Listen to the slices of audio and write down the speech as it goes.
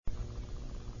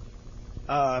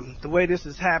the way this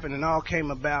has happened and all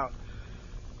came about.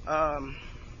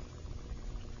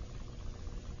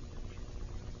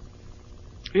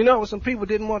 Some people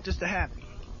didn't want this to happen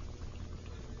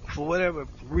for whatever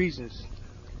reasons.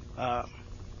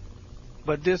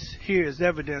 But this here is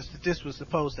evidence that this was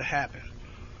supposed to happen.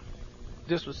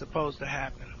 This was supposed to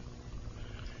happen.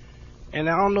 And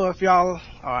I don't know if y'all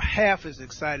are half as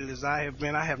excited as I have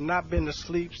been. I have not been to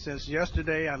sleep since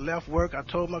yesterday. I left work. I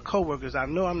told my coworkers, I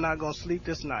know I'm not going to sleep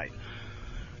this night.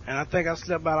 And I think I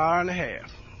slept about an hour and a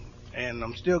half. And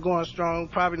I'm still going strong.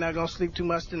 Probably not going to sleep too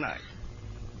much tonight.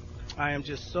 I am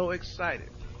just so excited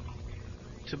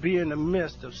to be in the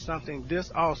midst of something this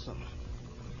awesome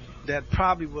that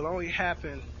probably will only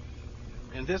happen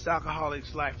in this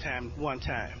alcoholic's lifetime one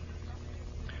time.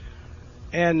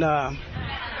 And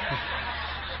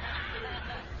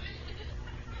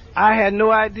I had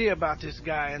no idea about this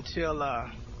guy until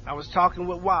I was talking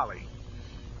with Wally,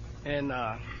 and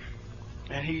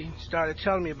he started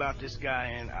telling me about this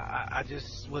guy, and I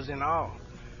just was in awe.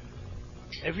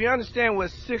 If you understand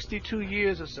what 62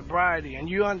 years of sobriety, and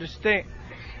if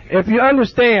you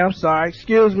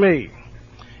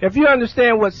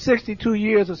understand what 62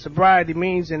 years of sobriety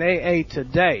means in AA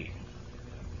today,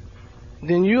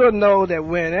 then you'll know that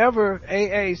whenever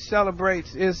AA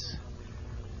celebrates its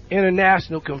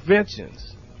international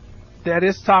conventions, that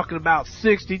it's talking about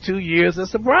 62 years of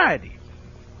sobriety.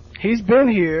 He's been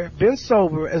here, been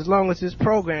sober, as long as this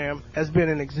program has been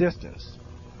in existence.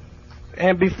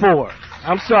 And before.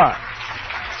 I'm sorry.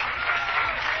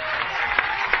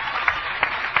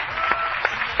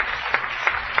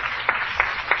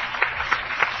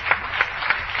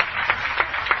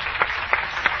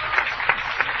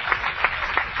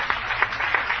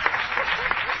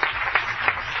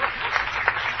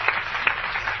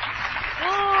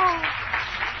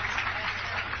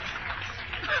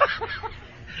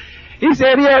 He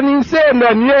said he hadn't even said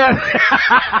nothing yet.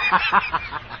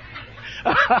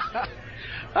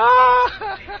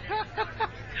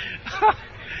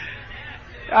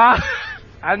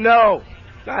 I know.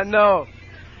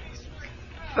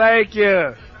 Thank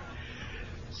you.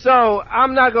 So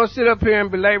I'm not going to sit up here and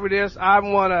belabor this. I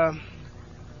want to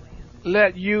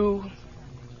let you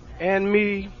and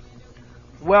me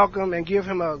welcome and give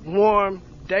him a warm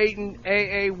Dayton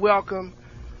AA welcome,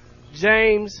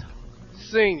 James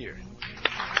Sr.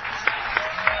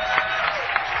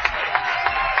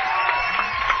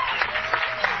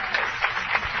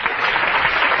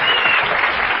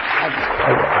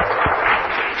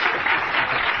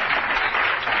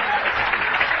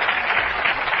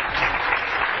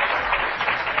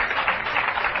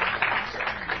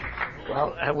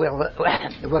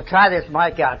 We'll try this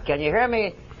mic out. Can you hear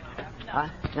me?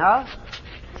 No?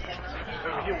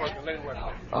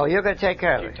 Oh, you're going to take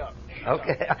care of it.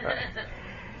 Okay.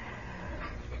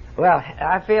 Well,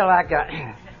 I feel like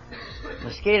a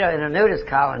mosquito in a nudist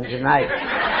colony tonight.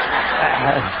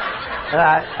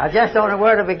 I just don't know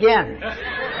where to begin.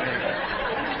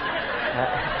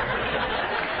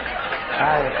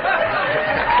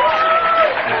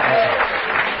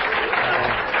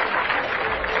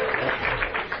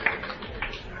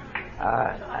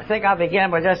 I think I'll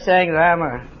begin by just saying that I'm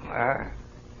a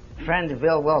friend of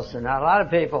Bill Wilson. Now, a lot of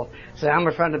people say I'm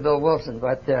a friend of Bill Wilson,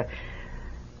 but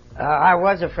I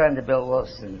was a friend of Bill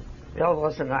Wilson. Bill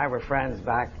Wilson and I were friends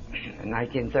back in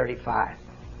 1935.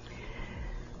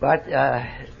 But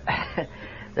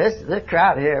this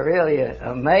crowd here really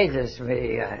amazes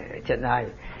me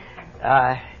tonight.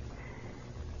 I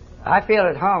feel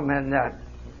at home in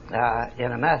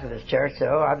a Methodist church.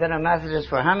 So I've been a Methodist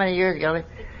for how many years, Gilly?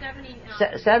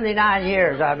 79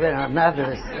 years I've been a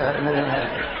Methodist.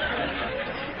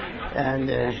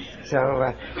 So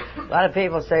a lot of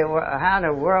people say, well, how in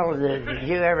the world did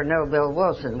you ever know Bill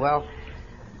Wilson? Well,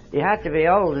 you have to be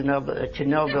old to know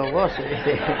Bill Wilson.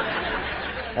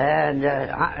 And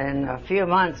in a few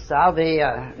months I'll be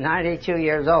 92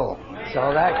 years old.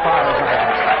 So that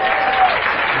qualifies.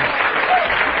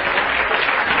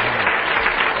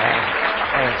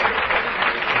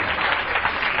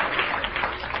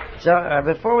 So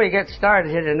before we get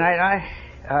started here tonight,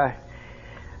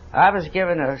 I was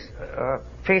given a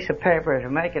piece of paper to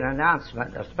make an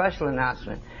announcement, a special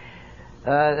announcement.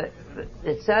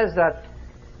 It says that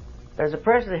there's a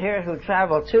person here who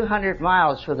traveled 200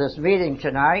 miles for this meeting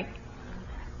tonight,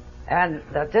 and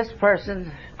that this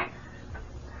person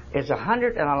is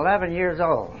 111 years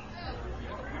old.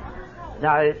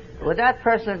 Now, would that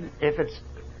person, if it's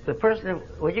the person,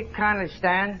 would you kindly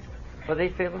stand for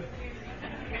these people?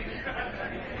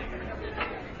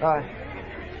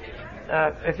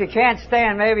 If you can't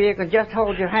stand, maybe you can just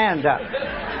hold your hand up.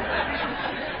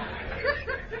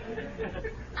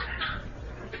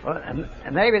 Well,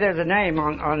 maybe there's a name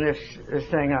on this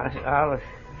thing.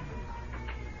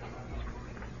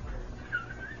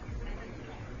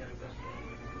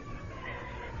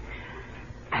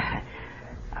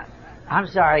 I'm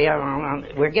sorry,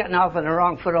 we're getting off on the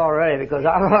wrong foot already because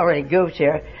I've already goofed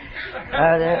here.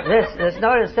 This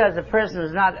notice says the person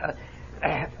is not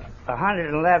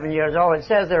 111 years old. It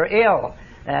says they're ill,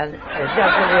 and it's just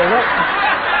that they look.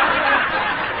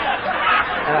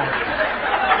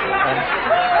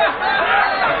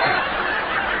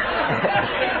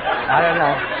 I don't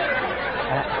know.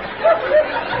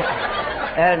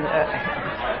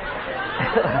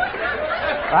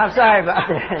 I'm sorry about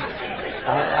that.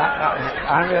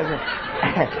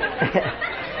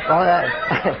 Well,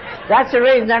 that's the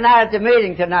reason they're not at the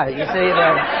meeting tonight. You see,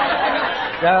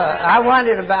 so I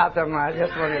wondered about them. I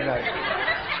just wanted to know.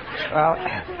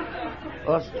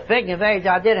 Well, speaking of age,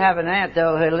 I did have an aunt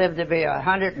though who lived to be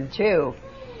 102,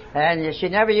 and she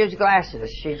never used glasses.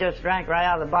 She just drank right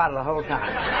out of the bottle the whole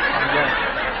time.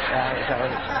 So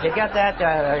you got that?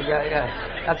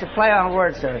 That's a play on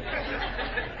words, sir.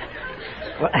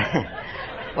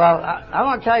 Well, I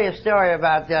want to tell you a story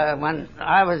about when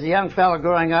I was a young fellow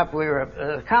growing up.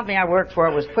 The company I worked for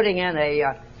was putting in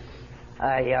a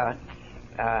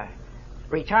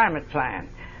retirement plan,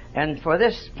 and for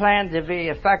this plan to be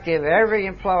effective, every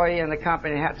employee in the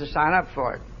company had to sign up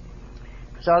for it.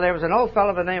 So there was an old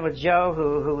fellow by the name of Joe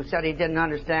who said he didn't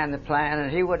understand the plan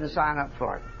and he wouldn't sign up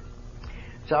for it.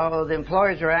 So the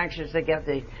employees were anxious to get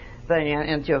the thing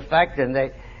into effect, and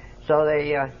they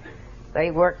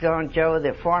worked on Joe,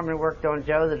 the foreman worked on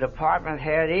Joe, the department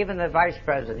head, even the vice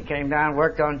president came down and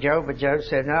worked on Joe, but Joe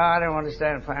said, no, I don't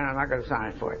understand the plan, I'm not going to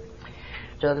sign for it.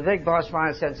 So the big boss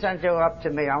finally said, send Joe up to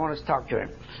me, I want to talk to him.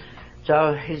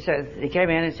 So he came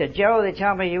in and said, Joe, they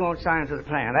tell me you won't sign for the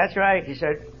plan. That's right, he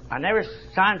said, I never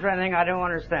signed for anything I don't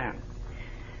understand.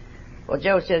 Well,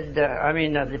 Joe said,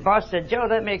 the boss said, Joe,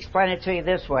 let me explain it to you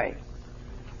this way.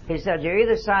 He said, you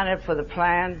either sign up for the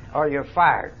plan or you're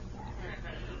fired.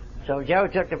 So Joe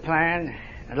took the plan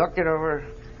and looked it over,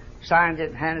 signed it,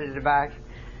 and handed it back.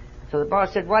 So the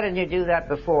boss said, why didn't you do that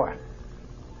before?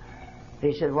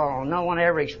 He said, well, no one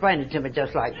ever explained it to me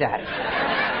just like that.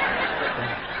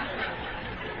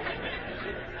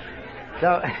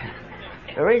 So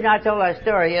the reason I told that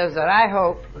story is that I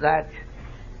hope that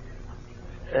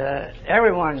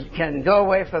everyone can go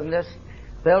away from this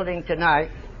building tonight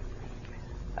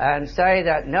and say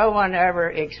that no one ever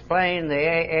explained the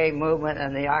AA movement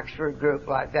and the Oxford group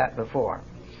like that before.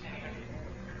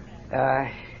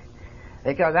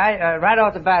 Because right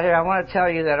off the bat here, I want to tell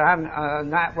you that I'm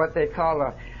not what they call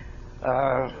a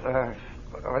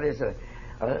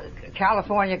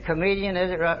California comedian, is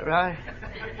it right?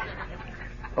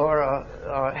 Or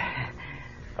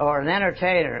an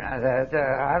entertainer.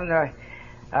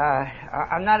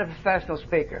 I'm not a professional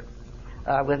speaker.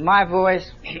 With my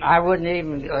voice, I wouldn't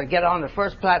even get on the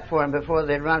first platform before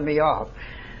they'd run me off.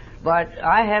 But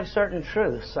I have certain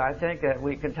truths I think that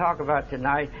we can talk about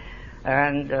tonight,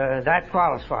 and that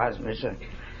qualifies me, sir.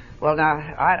 Well, now,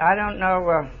 I don't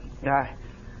know,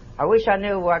 I wish I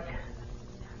knew what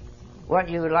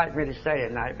you would like me to say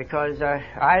tonight, because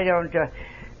I don't,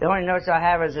 the only notes I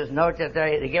have is this note that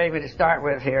they gave me to start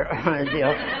with here on the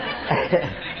deal.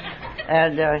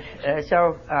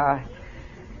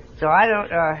 So I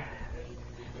don't,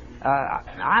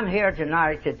 I'm here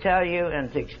tonight to tell you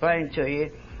and to explain to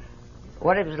you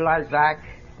what it was like back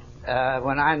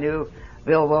when I knew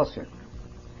Bill Wilson.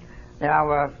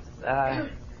 Now,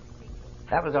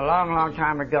 that was a long, long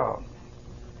time ago.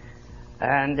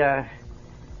 And I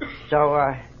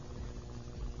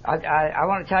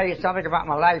want to tell you something about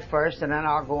my life first, and then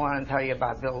I'll go on and tell you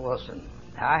about Bill Wilson.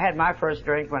 I had my first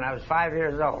drink when I was 5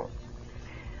 years old.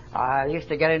 I used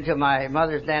to get into my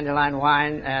mother's dandelion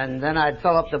wine, and then I'd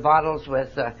fill up the bottles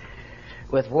with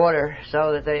water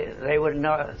so that they wouldn't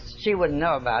know, she wouldn't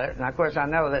know about it. And of course, I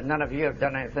know that none of you have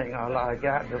done anything like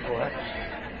that before.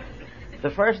 The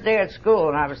first day at school,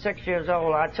 when I was 6 years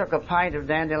old, I took a pint of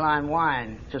dandelion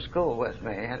wine to school with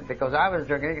me, and because I was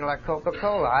drinking like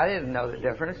Coca-Cola. I didn't know the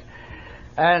difference,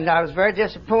 and I was very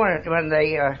disappointed when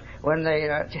they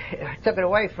took it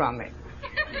away from me.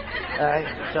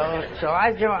 So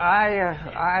I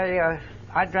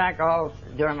drank all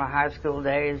during my high school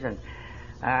days and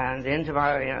into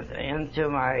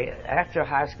my after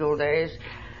high school days.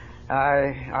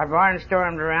 I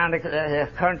barnstormed around the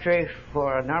country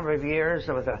for a number of years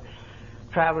with a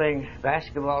traveling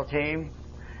basketball team,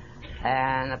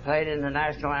 and I played in the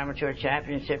National Amateur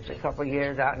Championships a couple of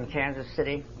years out in Kansas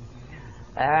City.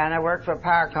 And I worked for a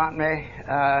power company,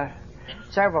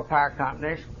 several power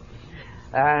companies.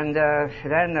 And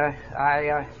then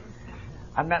I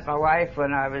met my wife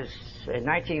when I was in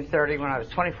 1930, when I was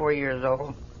 24 years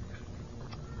old.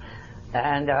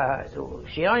 And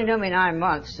she only knew me 9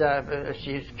 months.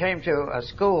 She came to a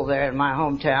school there in my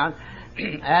hometown.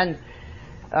 And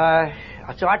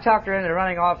so I talked her into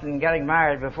running off and getting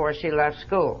married before she left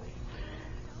school.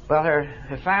 Well,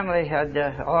 her family had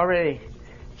already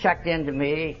checked into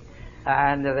me,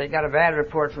 and they got a bad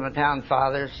report from the town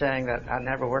father saying that I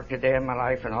never worked a day in my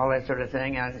life and all that sort of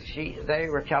thing. And they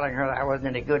were telling her that I wasn't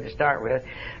any good to start with.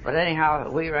 But anyhow,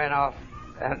 we ran off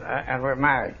and were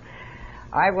married.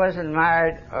 I wasn't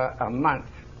married a month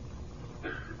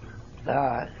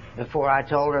before I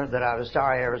told her that I was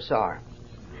sorry I ever saw her.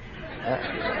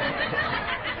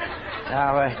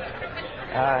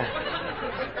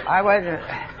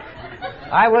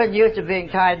 I wasn't used to being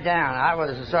tied down. I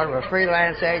was a sort of a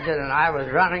freelance agent, and I was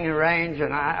running the range,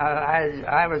 and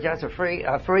I was just a free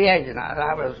agent.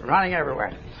 I was running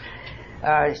everywhere.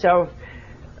 So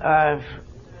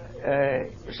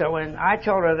when I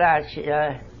told her that,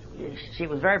 she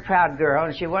was a very proud girl,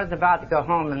 and she wasn't about to go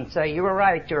home and say, "You were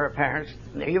right," to her parents.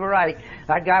 "You were right.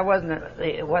 That guy wasn't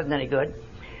any good."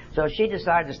 So she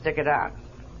decided to stick it out.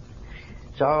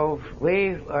 So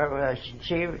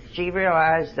she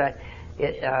realized that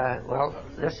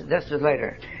this was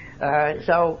later.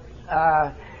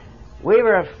 We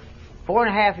were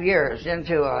 4.5 years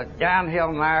into a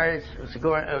downhill marriage. It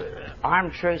was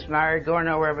armed truce marriage, going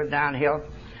nowhere but downhill.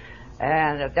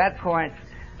 And at that point,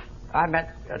 I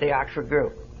met the Oxford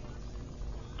group.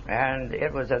 And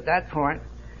it was at that point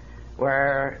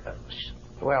where,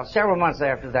 several months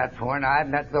after that point, I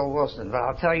met Bill Wilson. But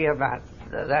I'll tell you about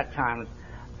that time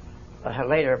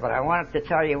later. But I wanted to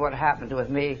tell you what happened with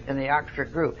me in the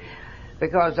Oxford group,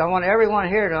 because I want everyone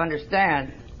here to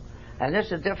understand, and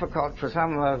this is difficult for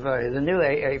some of the new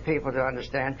AA people to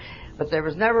understand, but there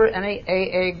was never any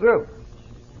AA group.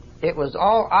 It was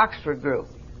all Oxford group.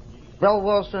 Bill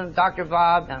Wilson, Dr.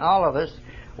 Bob, and all of us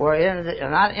were in it.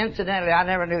 And incidentally, I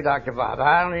never knew Dr. Bob.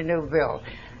 I only knew Bill.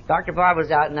 Dr. Bob was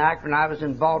out in Akron. I was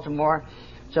in Baltimore,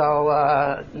 so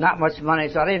not much money,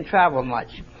 so I didn't travel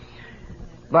much.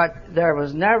 But there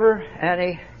was never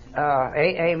any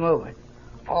AA movement.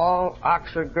 All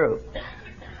Oxford group.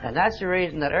 And that's the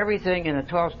reason that everything in the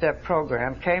 12-step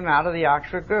program came out of the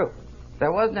Oxford group.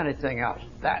 There wasn't anything else.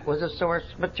 That was the source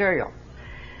material.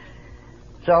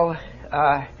 So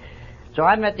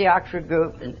I met the Oxford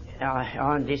group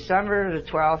on December the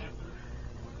 12th,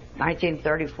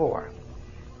 1934,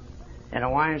 in a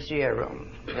YMCA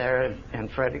room there in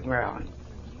Frederick, Maryland.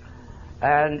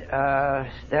 And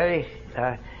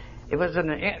it was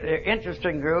an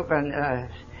interesting group, and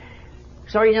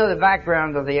so you know the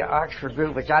background of the Oxford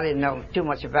group, which I didn't know too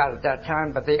much about at that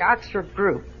time, but the Oxford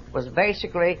group was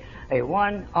basically a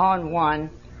one-on-one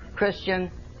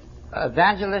Christian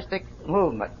evangelistic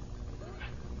movement.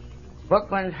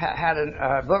 Bookman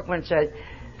said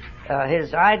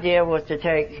his idea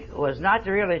was not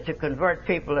really to convert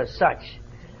people as such.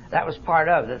 That was part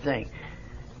of the thing.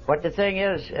 But the thing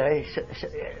is, there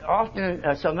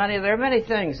are many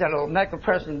things that will make a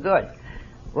person good.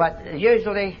 But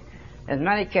usually, in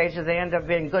many cases, they end up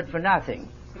being good for nothing,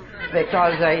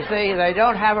 because they see they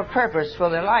don't have a purpose for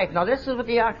their life. Now, this is what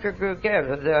the Oxford group gave.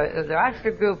 The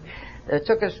Oxford group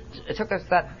took us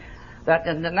that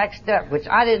in the next step, which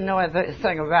I didn't know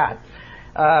anything about.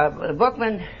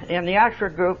 Bookman, in the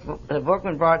Oxford group,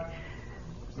 Bookman brought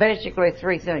basically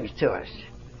three things to us.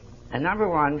 And number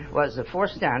one was the four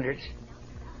standards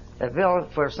that Bill,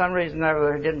 for some reason or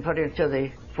other, didn't put into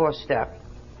the fourth step.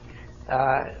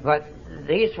 But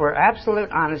these were absolute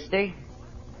honesty,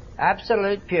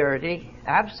 absolute purity,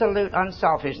 absolute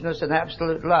unselfishness, and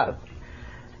absolute love.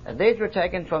 And these were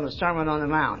taken from the Sermon on the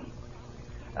Mount.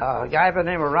 A guy by the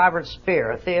name of Robert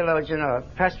Spear, a theologian, a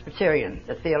Presbyterian,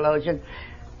 a theologian,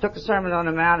 took the Sermon on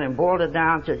the Mount and boiled it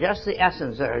down to just the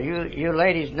essence there. You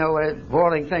ladies know what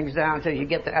boiling things down to, you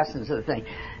get the essence of the thing.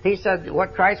 He said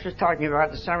what Christ was talking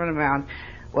about, the Sermon on the Mount,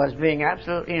 was being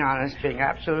absolutely honest, being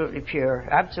absolutely pure,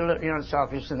 absolutely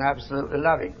unselfish, and absolutely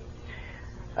loving.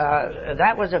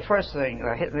 That was the first thing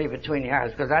that hit me between the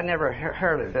eyes, because I never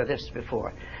heard of this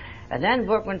before. And then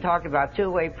Bookman talked about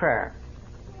two-way prayer.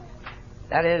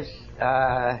 That is,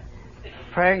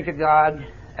 praying to God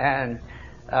and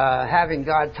having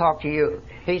God talk to you.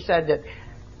 He said that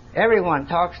everyone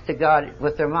talks to God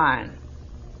with their mind.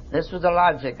 This was the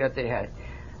logic that they had.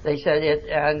 They said it,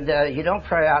 and you don't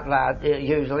pray out loud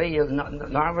usually.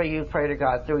 Normally you pray to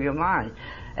God through your mind.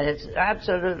 And it's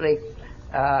absolutely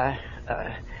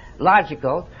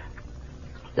logical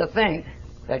to think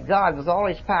that God, with all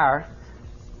His power,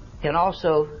 can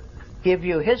also give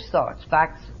you his thoughts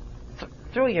back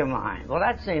through your mind. Well,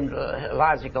 that seemed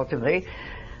logical to me.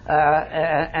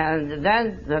 And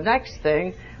then the next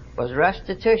thing was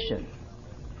restitution.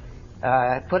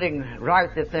 Putting right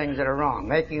the things that are wrong,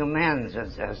 making amends,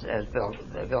 as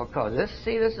Bill calls this.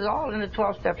 See, this is all in the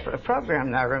 12-step program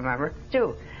now, remember,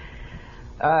 too.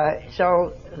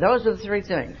 So those are the three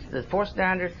things: the four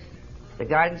standards, the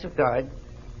guidance of God,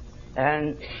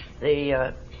 and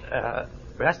the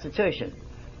restitution.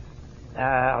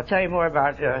 I'll tell you more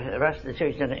about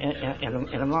restitution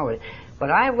in a moment. But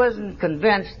I wasn't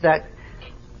convinced that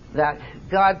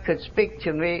God could speak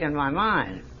to me in my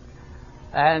mind.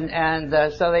 And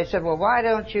so they said, well, why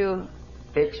don't you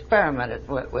experiment it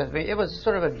with me? It was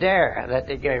sort of a dare that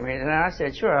they gave me. And I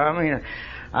said, sure. I mean,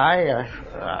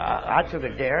 I took a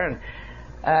dare.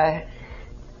 And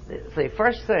the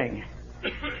first thing,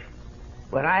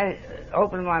 when I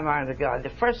opened my mind to God,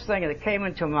 the first thing that came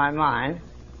into my mind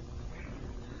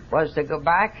was to go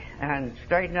back and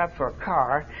straighten up for a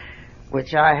car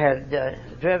which I had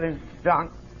driven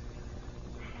drunk.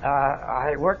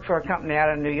 I worked for a company out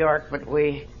of New York, but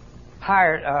we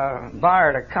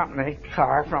borrowed a company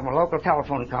car from a local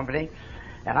telephone company,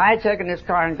 and I had taken this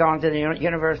car and gone to the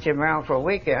University of Maryland for a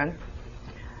weekend,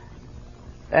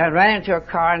 and ran into a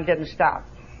car and didn't stop.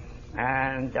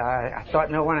 And I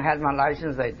thought no one had my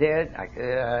license. They did.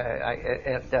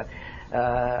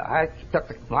 I took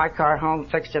my car home,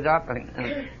 fixed it up,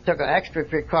 and took an extra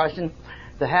precaution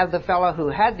to have the fellow who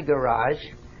had the garage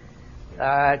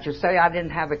to say I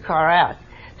didn't have the car out.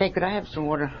 Hey, could I have some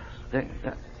water?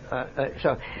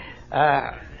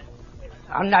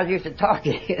 I'm not used to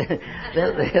talking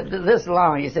this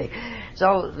long, you see.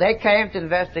 So they came to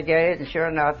investigate, and sure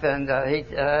enough, and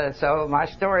so my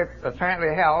story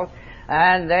apparently held,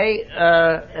 and they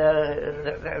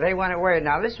went away.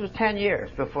 Now this was 10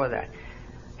 years before that.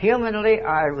 Humanly,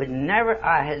 I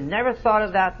had never thought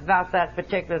about that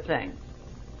particular thing.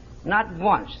 Not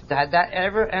once had that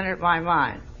ever entered my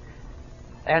mind.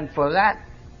 And for that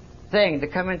thing to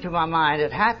come into my mind,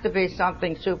 it had to be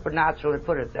something supernatural to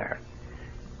put it there.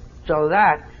 So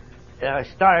that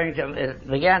it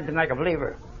began to make a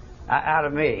believer out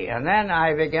of me. And then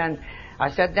I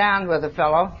sat down with a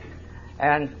fellow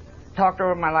and talked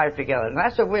over my life together. And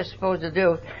that's what we're supposed to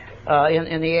do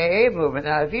in the AA movement.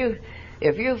 Now,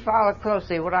 if you follow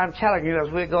closely what I'm telling you as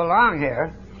we go along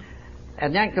here,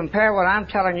 and then compare what I'm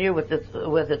telling you with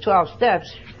the 12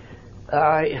 steps,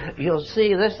 you'll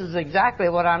see this is exactly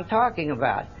what I'm talking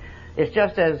about. It's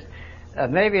just as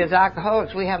maybe as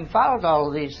alcoholics, we haven't followed all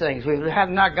of these things. We have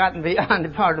not gotten beyond the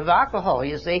part of alcohol,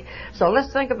 you see. So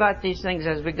let's think about these things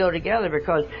as we go together,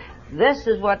 because this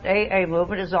is what AA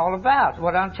movement is all about,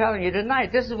 what I'm telling you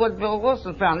tonight. This is what Bill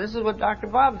Wilson found. This is what Dr.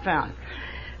 Bob found.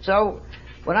 So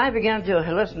when I began to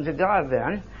listen to God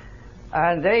then,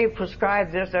 and they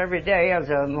prescribe this every day as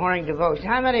a morning devotion.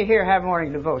 How many here have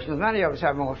morning devotions? Many of us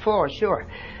have more. 4, sure.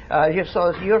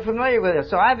 So you're familiar with it.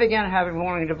 So I began having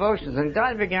morning devotions, and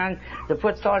God began to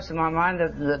put thoughts in my mind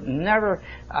that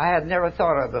I had never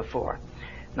thought of before.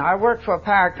 Now, I worked for a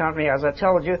power company, as I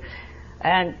told you,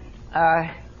 and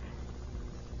I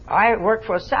worked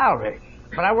for a salary,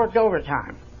 but I worked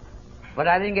overtime. But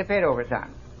I didn't get paid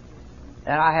overtime.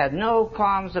 And I had no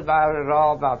qualms about it at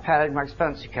all, about padding my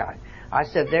expense account. I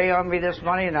said, they owe me this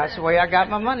money, and that's the way I got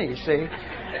my money, you see.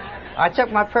 I took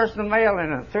my personal mail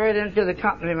in and threw it into the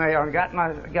company mail and got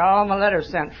all my letters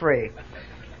sent free.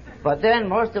 But then,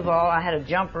 most of all, I had a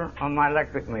jumper on my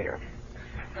electric meter.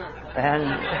 And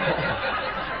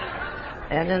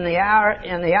in the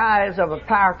eyes of a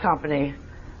power company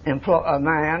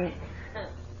man,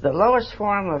 the lowest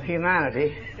form of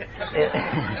humanity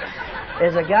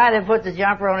is a guy that puts a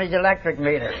jumper on his electric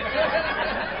meter.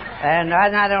 And I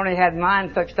not only had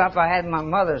mine fixed up, I had my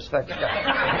mother's fixed up.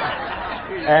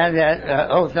 And,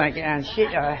 thank you. And she,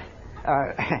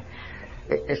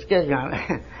 excuse me.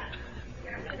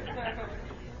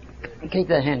 Keep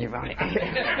that handy, Ronnie.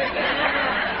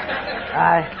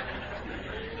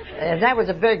 And that was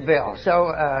a big bill. So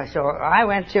I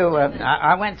went to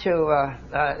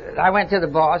the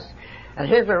boss, and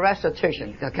here's where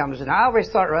restitution comes in. I always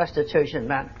thought restitution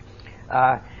meant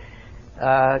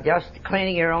just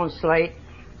cleaning your own slate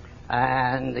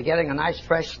and getting a nice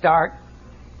fresh start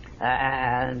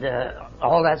and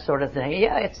all that sort of thing.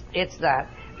 Yeah, it's that.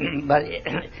 But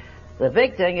the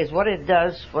big thing is what it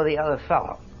does for the other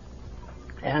fellow.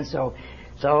 And so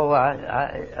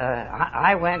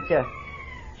I went to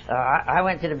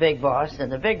the big boss,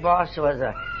 and the big boss was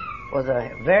a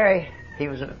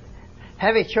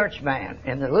heavy church man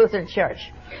in the Lutheran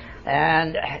church.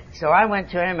 And so I went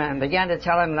to him and began to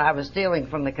tell him that I was stealing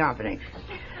from the company.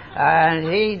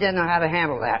 And he didn't know how to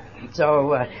handle that.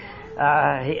 So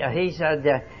he said,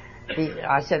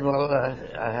 I said,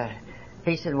 well,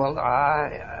 he said, well,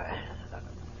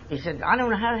 he said, I don't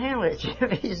know how to handle it.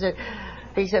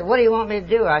 he said, what do you want me to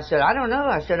do? I said, I don't know.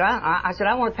 I said,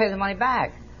 I want to pay the money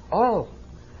back. Oh.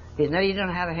 He said, no, you don't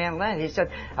know how to handle that. He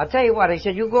said, I'll tell you what. He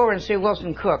said, you go over and see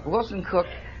Wilson Cook. Wilson Cook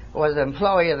was an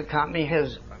employee of the company.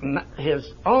 His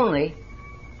only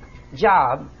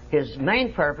job, his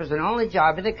main purpose and only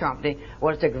job in the company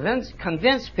was to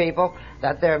convince people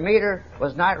that their meter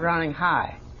was not running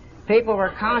high. People were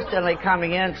constantly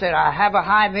coming in and said, I have a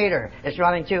high meter. It's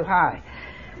running too high.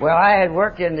 Well, I had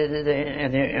worked in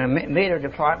the meter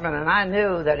department, and I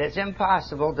knew that it's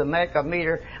impossible to make a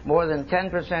meter more than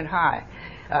 10% high.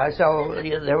 So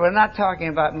they were not talking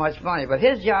about much money, but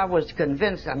his job was to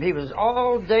convince them. He was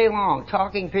all day long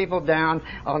talking people down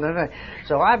on the.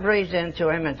 So I breezed into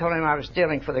him and told him I was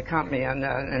stealing for the company,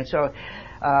 and so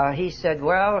he said,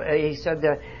 well, I said,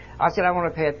 I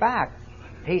want to pay it back.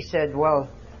 He said, well,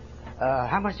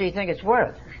 how much do you think it's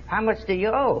worth? How much do you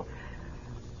owe?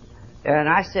 And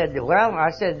I said,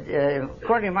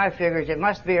 according to my figures, it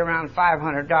must be around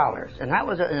 $500, and that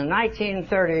was in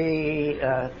 1930.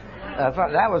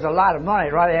 That was a lot of money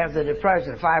right after the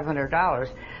Depression, $500.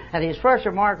 And his first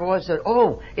remark was that,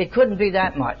 oh, it couldn't be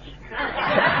that much.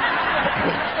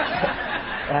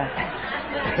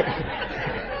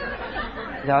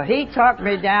 So he talked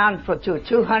me down to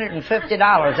 $250,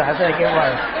 I think it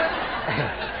was.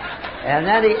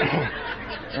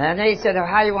 And then he said,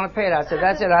 how do you want to pay it? I said,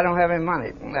 that's it, I don't have any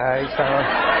money.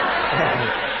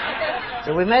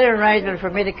 So we made an arrangement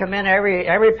for me to come in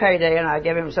every payday, and I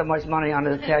gave him so much money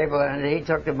under the table, and he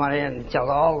took the money until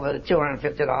all the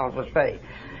 $250 was paid.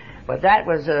 But that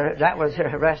was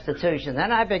restitution.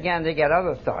 Then I began to get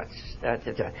other thoughts.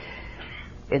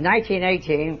 In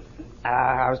 1918,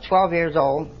 I was 12 years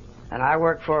old, and I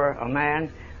worked for a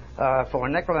man for a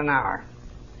nickel an hour.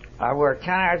 I worked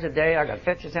 10 hours a day. I got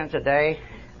 50 cents a day.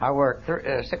 I worked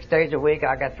 6 days a week.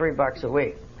 I got $3 a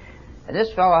week. And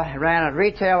this fellow ran a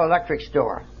retail electric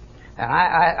store. And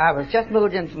I was just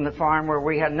moved in from the farm where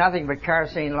we had nothing but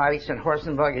kerosene lights and horse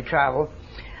and buggy travel.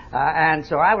 And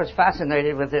so I was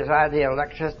fascinated with this idea of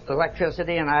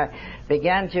electricity, and I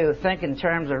began to think in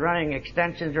terms of running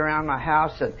extensions around my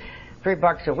house. And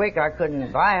 $3 a week, I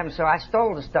couldn't buy them, so I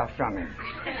stole the stuff from him.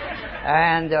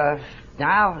 And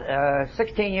now,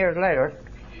 16 years later,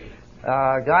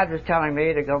 God was telling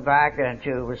me to go back and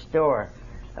to restore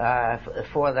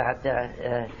for that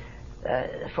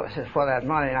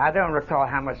money. And I don't recall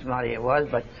how much money it was,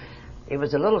 but it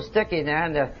was a little sticky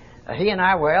then. He and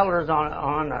I were elders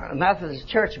on a Methodist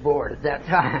church board at that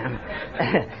time.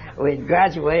 We'd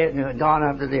graduated and had gone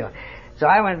up the deal. So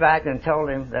I went back and told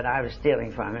him that I was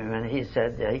stealing from him, and he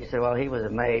said, well, he was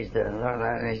amazed,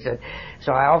 and he said,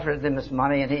 so I offered him this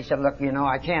money, and he said, look,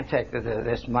 I can't take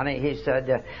this money. He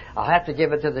said, I'll have to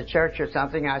give it to the church or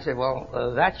something. I said,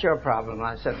 well, that's your problem.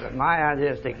 I said, but my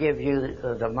idea is to give you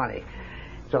the money.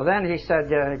 So then he said,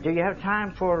 do you have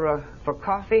time for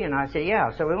coffee? And I said,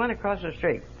 yeah. So we went across the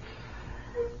street,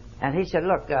 and he said,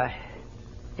 look,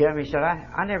 Jim, he said,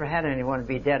 I never had anyone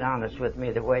be dead honest with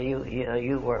me the way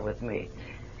you were with me.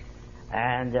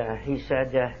 And he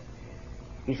said, I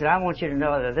want you to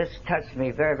know that this touched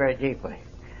me very, very deeply.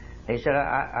 He said,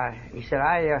 I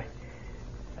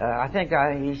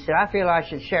feel I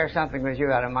should share something with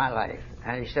you out of my life.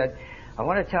 And he said, I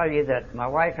want to tell you that my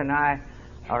wife and I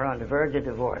are on the verge of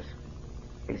divorce.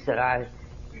 He said, I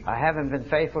haven't been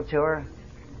faithful to her.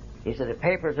 He said, the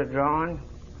papers are drawn,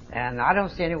 and I don't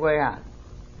see any way out.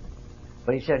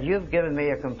 But he said, you've given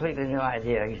me a completely new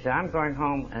idea. He said, I'm going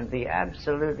home and be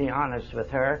absolutely honest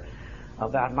with her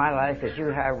about my life as you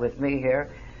have with me here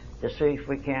to see if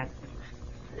we can't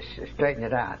straighten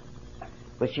it out.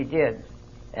 But she did,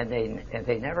 and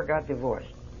they never got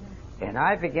divorced. And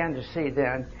I began to see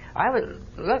then, I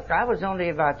was only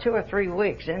about 2 or 3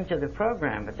 weeks into the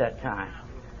program at that time.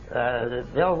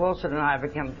 Bill Wilson and I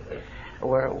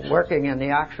were working in the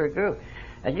Oxford group.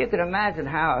 And you can imagine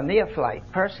how a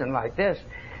neophyte person like this,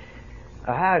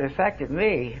 how it affected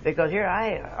me, because here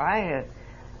I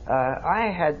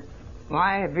had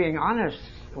my being honest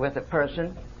with a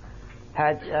person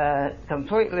had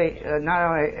completely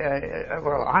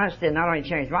honesty not only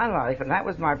changed my life, and that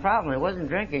was my problem. It wasn't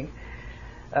drinking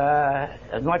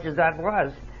as much as that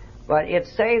was, but it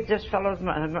saved this fellow's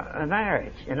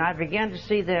marriage. And I began to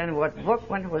see then what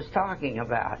Bookman was talking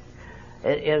about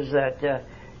is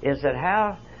that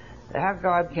how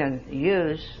God can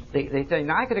use the thing.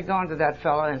 Now, I could have gone to that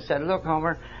fellow and said, look,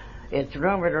 Homer, it's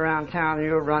rumored around town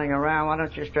you're running around. Why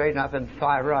don't you straighten up and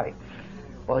fly right?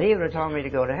 Well, he would have told me to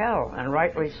go to hell, and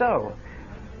rightly so.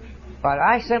 But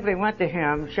I simply went to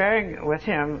him, sharing with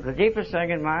him the deepest thing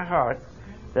in my heart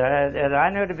that I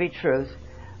knew to be truth,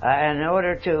 in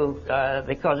order to,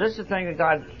 because this is the thing that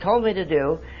God told me to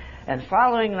do, and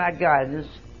following that guidance,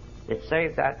 it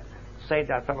saved that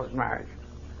fellow's marriage.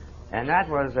 And that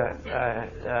was,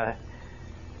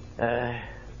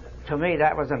 to me,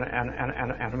 that was an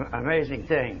amazing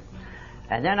thing.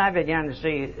 And then I began to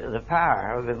see the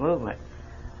power of the movement,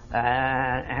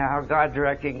 and how God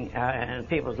directing in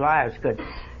people's lives could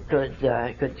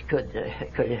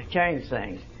change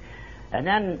things. And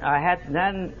then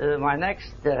my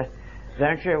next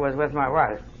venture was with my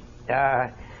wife.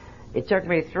 It took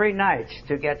me 3 nights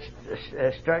to get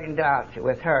straightened out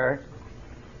with her,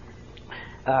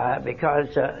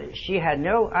 because she had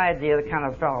no idea the kind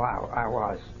of fellow I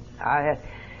was.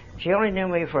 She only knew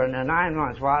me for 9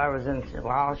 months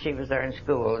while she was there in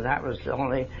school, and that was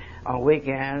only on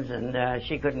weekends, and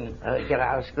she couldn't get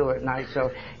out of school at night,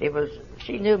 so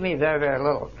she knew me very, very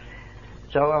little.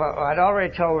 So I'd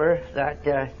already told her that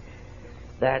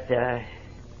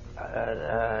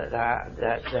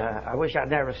I wish I'd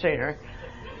never seen her,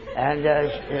 and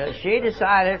she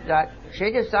decided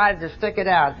to stick it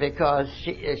out, because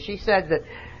she said that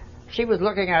she was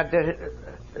looking at it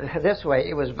this way: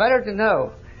 it was better to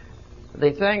know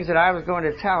the things that I was going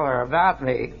to tell her about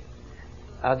me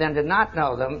than to not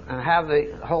know them and have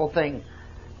the whole thing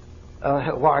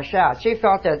wash out. She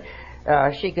felt that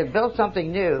she could build something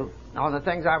new on the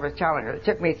things I was telling her. It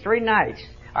took me 3 nights.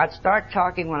 I'd start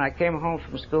talking when I came home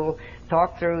from school,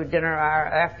 talk through dinner hour,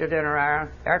 after dinner hour.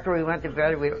 After we went to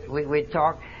bed, we'd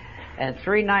talk. And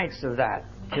 3 nights of that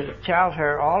to tell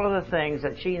her all of the things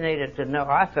that she needed to know,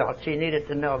 I felt she needed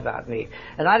to know about me.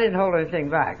 And I didn't hold anything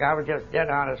back. I was just dead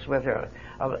honest with her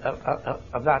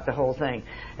about the whole thing.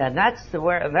 And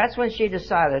that's when she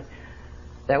decided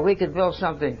that we could build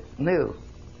something new.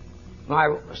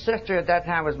 My sister at that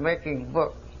time was making a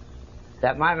book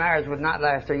that my marriage would not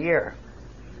last a year.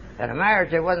 And a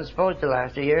marriage that wasn't supposed to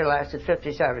last a year lasted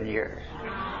 57 years.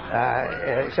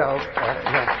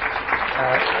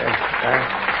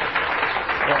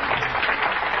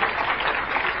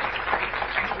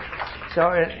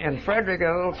 So in Frederick,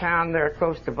 a little town there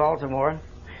close to Baltimore,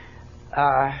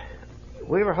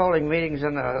 we were holding meetings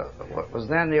in what was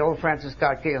then the old Francis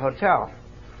Scott Key Hotel.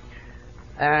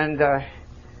 And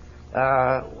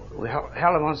we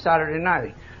held them on Saturday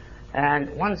night.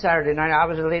 And one Saturday night, I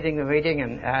was leading the meeting,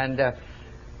 and a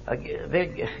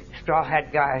big straw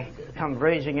hat guy come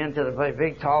breezing into the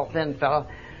big, tall, thin fellow,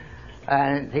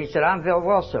 and he said, "I'm Bill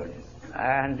Wilson."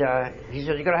 And he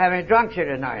said, "You going to have any drunks here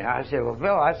tonight?" I said, "Well,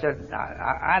 Bill," I said,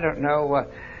 I don't know.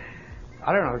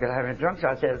 I don't know if we're going to have any drunks.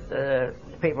 I said,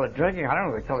 people are drinking. I don't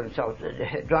know if they call themselves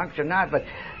drunks or not, but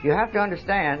you have to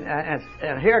understand,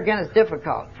 and here again it's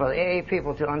difficult for the AA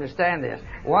people to understand this,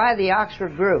 why the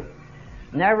Oxford group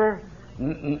never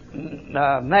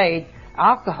made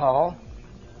alcohol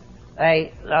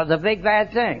the big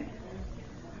bad thing.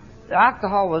 The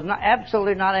alcohol was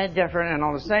absolutely not any different, and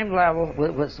on the same level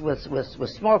with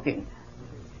smoking.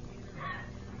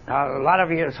 A lot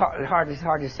of you, it's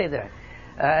hard to say that,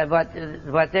 but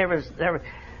there was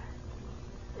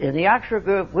in the Oxford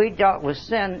group, we dealt with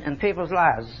sin in people's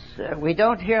lives. We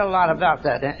don't hear a lot about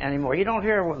that anymore. You don't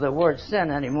hear the word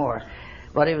sin anymore,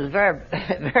 but it was very,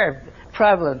 very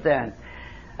prevalent then.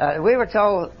 We were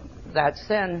told that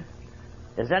sin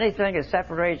is anything that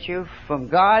separates you from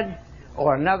God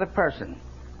or another person.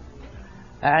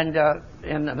 And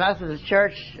in the Methodist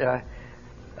Church,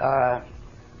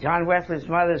 John Wesley's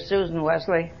mother, Susan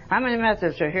Wesley. How many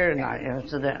Methodists are here tonight,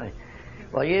 incidentally?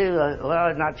 Well,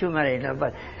 well, not too many,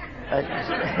 but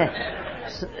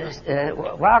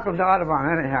welcome to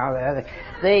Audubon, anyhow.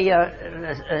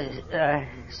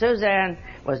 Suzanne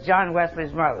was John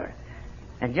Wesley's mother.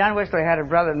 And John Wesley had a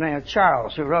brother named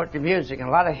Charles who wrote the music and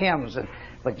a lot of hymns.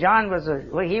 But John was a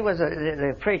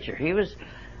preacher. He was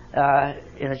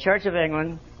in the Church of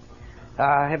England,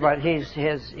 but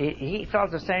he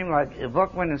felt the same like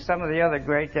Bookman and some of the other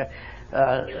great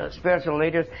spiritual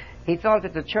leaders. He felt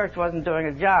that the church wasn't doing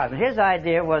a job. And his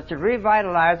idea was to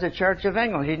revitalize the Church of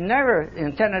England. He never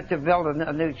intended to build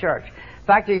a new church. In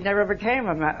fact, he never became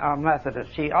a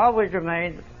Methodist. He always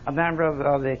remained a member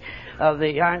of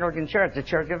the Anglican Church, the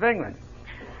Church of England.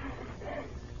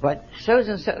 But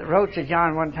Susan wrote to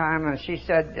John one time, and she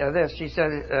said this. She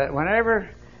said, whenever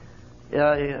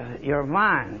your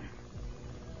mind,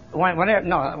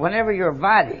 whenever your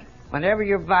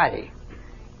body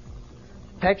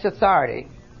takes authority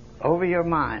over your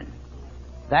mind,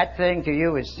 that thing to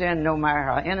you is sin, no matter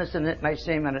how innocent it may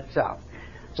seem in itself.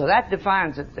 So that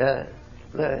defines it.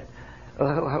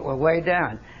 way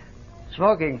down.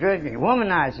 Smoking, drinking,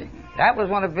 womanizing. That was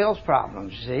one of Bill's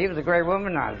problems. You see, he was a great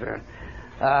womanizer.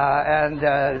 And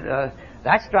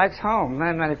that strikes home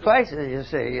in many places, you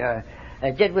see.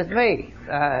 It did with me.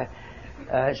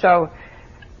 So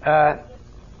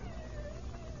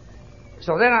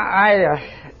then I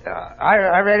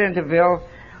read into Bill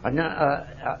a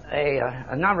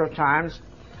number of times.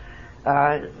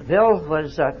 Bill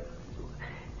was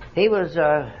he was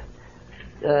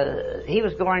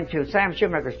going to Sam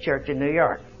Shoemaker's church in New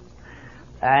York,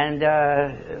 and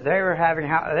they were having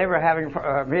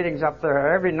meetings up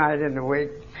there every night in the week.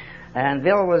 And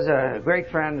Bill was a great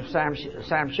friend of Sam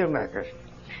Shoemaker's.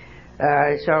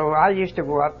 So I used to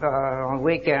go up on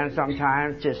weekends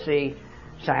sometimes to see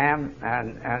Sam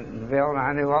and Bill, and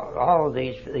I knew all of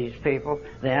these people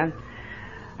then.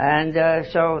 And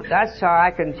so that's how I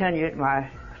continued my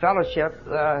fellowship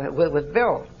with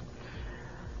Bill.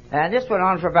 And this went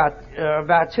on for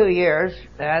about 2 years.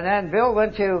 And then Bill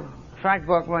went to Frank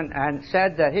Bookman and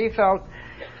said that he felt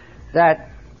that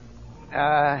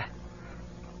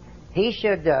he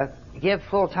should give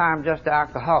full time just to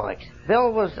alcoholics.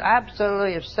 Bill was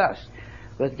absolutely obsessed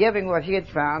with giving what he had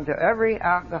found to every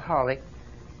alcoholic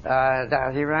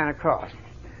that he ran across.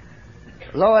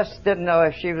 Lois didn't know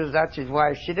if that's his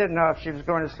wife. She didn't know if she was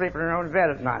going to sleep in her own bed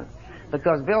at night,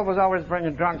 because Bill was always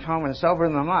bringing drunks home and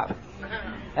sobering them up.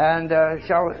 And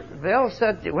so Bill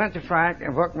went to Frank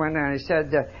and Bookman, and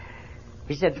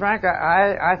he said, Frank,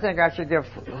 I think I should give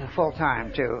full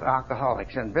time to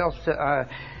alcoholics. And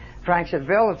Frank said,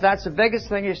 Bill, if that's the biggest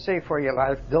thing you see for your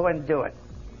life, go and do it.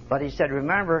 But he said,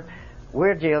 remember,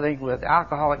 we're dealing with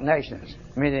alcoholic nations,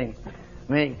 meaning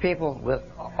people with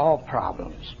all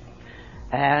problems.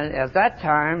 And at that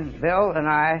time, Bill and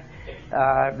I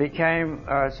became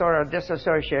sort of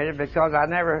disassociated, because I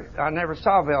never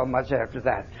saw Bill much after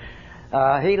that.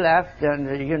 He left,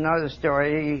 and you know the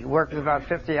story. He worked with about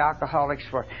 50 alcoholics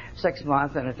for 6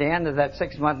 months, and at the end of that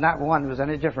 6 months, not one was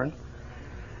any different.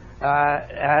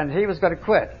 And he was going to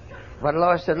quit. But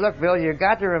Lois said, look, Bill, you've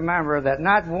got to remember that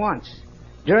not once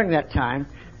during that time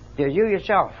did you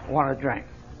yourself want to drink.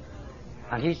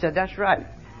 And he said, that's right.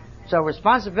 So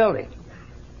responsibility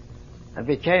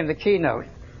became the keynote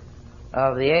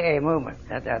of the AA movement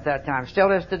at that time.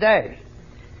 Still is today.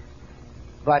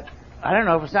 But I don't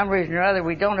know, for some reason or other,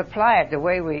 we don't apply it the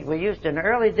way we used to. In the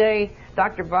early day,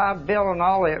 Dr. Bob, Bill, and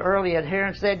all the early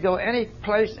adherents, they'd go any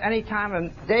place, any time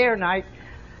of day or night,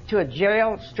 to a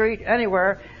jail, street,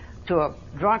 anywhere, to a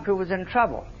drunk who was in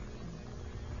trouble.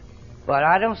 But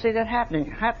I don't see that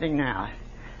happening now.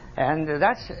 And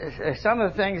that's some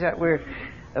of the things that we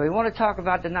want to talk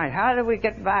about tonight. How do we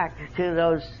get back to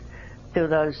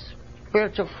those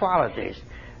spiritual qualities?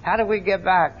 How do we get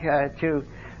back to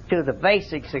the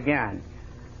basics again?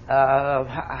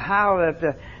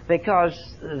 Because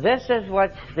this is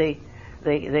what the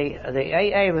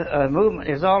AA movement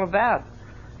is all about.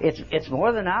 It's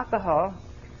more than alcohol.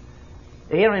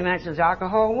 He only mentions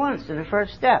alcohol once in the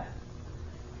first step.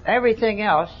 Everything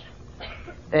else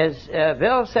is,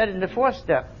 Bill said in the fourth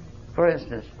step, for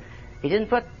instance. He didn't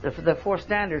put the four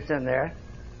standards in there,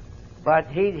 but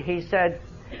he said,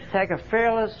 take a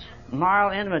fearless moral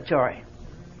inventory.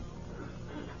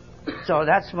 So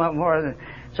that's more than...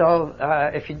 So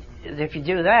if you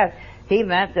do that, he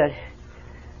meant that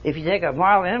if you take a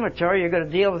moral inventory, you're going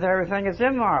to deal with everything that's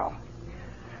immoral.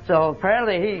 So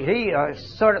apparently he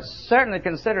certainly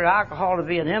considered alcohol to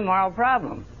be an immoral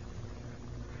problem.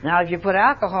 Now, if you put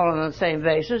alcohol on the same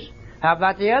basis, how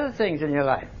about the other things in your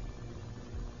life?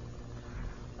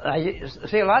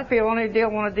 See, a lot of people only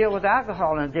want to deal with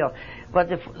alcohol in a deal, but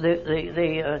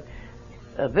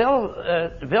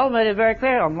Bill made it very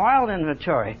clear, a moral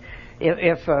inventory. I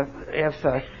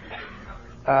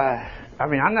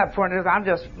mean, I'm not pointing this.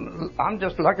 I'm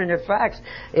just looking at facts.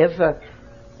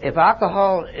 If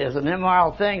alcohol is an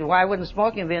immoral thing, why wouldn't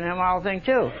smoking be an immoral thing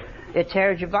too? It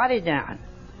tears your body down.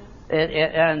 So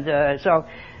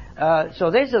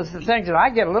these are the things that I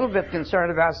get a little bit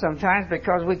concerned about sometimes,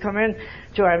 because we come in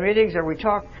to our meetings or we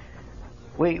talk,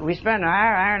 we spend an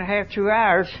hour and a half, 2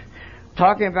 hours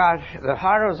talking about the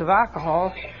horrors of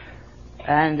alcohol,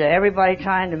 and everybody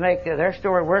trying to make their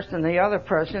story worse than the other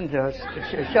person to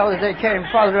show that they came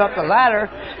further up the ladder.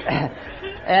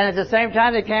 And at the same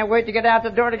time, they can't wait to get out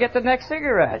the door to get the next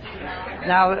cigarette.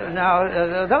 Now,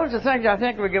 those are things I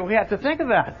think we have to think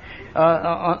about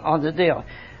on the deal.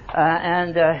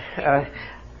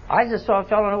 I just saw a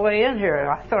fellow on the way in here.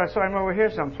 I thought I saw him over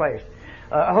here someplace.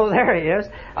 Oh, there he is.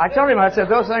 I told him, I said,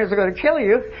 those things are going to kill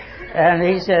you. And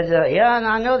he said, yeah, and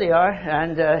I know they are.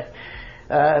 And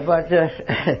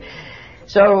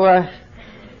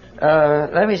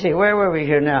Let me see. Where were we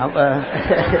here now?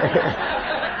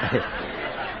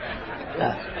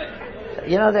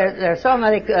 There's so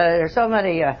many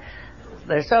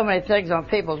things on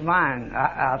people's mind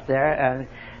out there,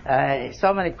 and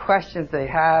so many questions they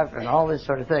have, and all this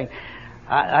sort of thing.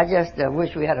 I just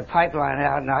wish we had a pipeline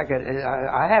out, and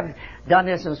I have done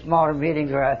this in smaller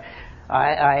meetings where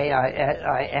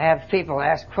I have people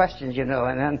ask questions, and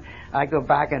then I go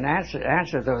back and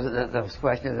answer those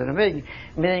questions. In a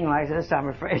meeting like this, I'm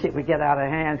afraid if we get out of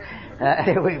hand,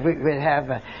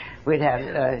 we'd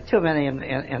have too many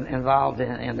involved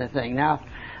in the thing. Now,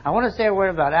 I want to say a word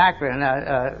about Akron.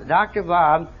 Dr.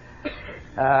 Bob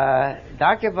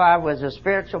was a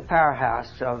spiritual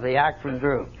powerhouse of the Akron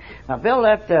group. Now, Bill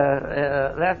left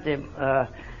the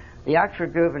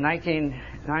Akron group in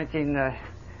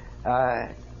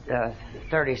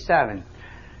 1937,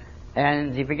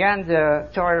 and he began to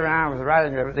tour around with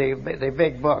writing the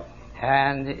big book.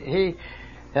 And he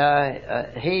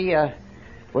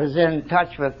was in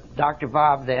touch with Dr.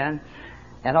 Bob then.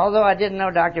 And although I didn't know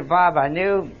Dr. Bob, I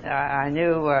knew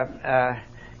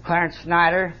Clarence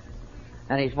Snyder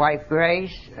and his wife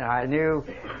Grace. I knew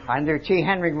T.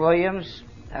 Henry Williams,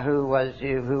 who was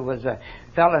a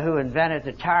fellow who invented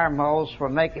the tire molds for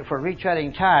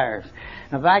retreading tires.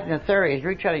 Now, back in the 30s,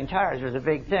 retreading tires was a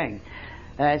big thing.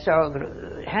 So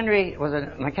Henry was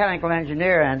a mechanical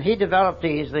engineer, and he developed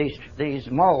these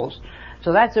molds.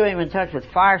 So that's who him in touch with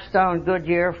Firestone,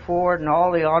 Goodyear, Ford, and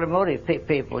all the automotive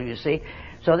people, you see.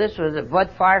 So this was Bud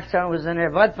Firestone was in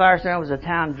there. Bud Firestone was a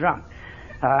town drunk,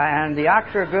 and the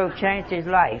Oxford group changed his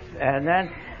life. And then,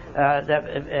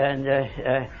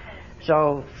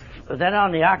 so then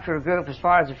on the Oxford group, as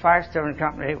far as the Firestone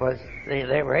Company was,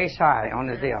 they were ace high on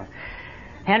the deal.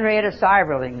 Henrietta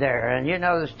Seiberling there, and you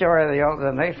know the story of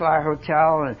the Mayflower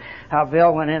Hotel and how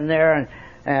Bill went in there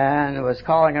and was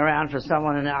calling around for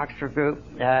someone in the Oxford group.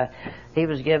 He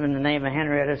was given the name of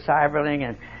Henrietta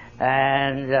Seiberling,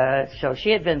 and so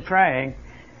she had been praying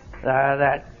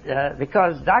that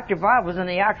because Dr. Bob was in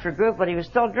the Oxford group, but he was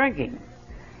still drinking,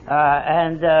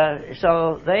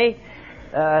 so they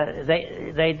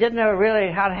didn't know really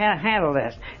how to handle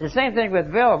this. The same thing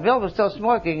with Bill. Bill was still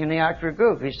smoking in the Oxford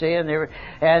group, you see, and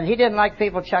he didn't like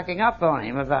people checking up on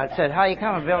him said, "How you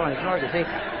coming, Bill?" And smoking, see.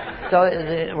 So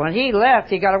when he left,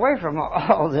 he got away from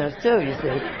all this too, you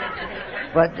see.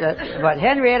 But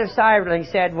Henrietta Seiberling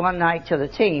said one night to the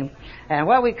team, and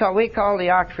what we call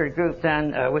the Oxford group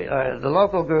then, the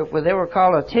local group, they were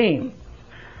called a team,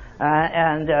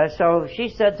 so she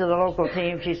said to the local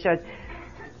team, she said,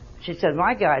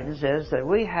 my guidance is that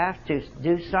we have to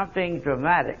do something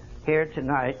dramatic here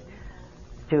tonight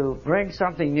to bring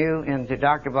something new into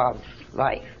Dr. Bob's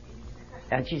life.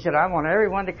 And she said, I want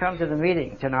everyone to come to the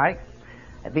meeting tonight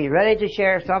and be ready to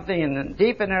share something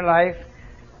deep in their life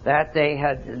that they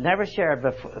had never shared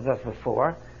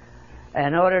before,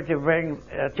 in order to bring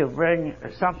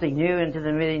something new into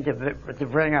the meeting, to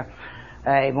bring a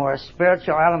more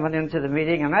spiritual element into the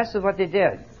meeting. And that's what they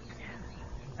did.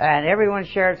 And everyone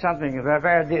shared something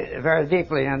very, very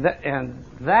deeply, and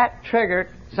that triggered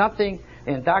something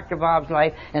in Dr. Bob's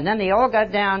life. And then they all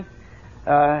got down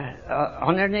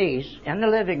on their knees in the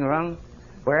living room,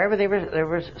 wherever they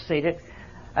were seated,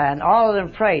 and all of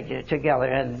them prayed together.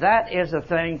 And that is the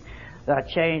thing that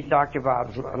changed Dr.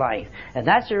 Bob's life. And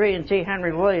that's the reason T.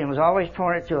 Henry Williams always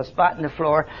pointed to a spot in the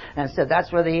floor and said that's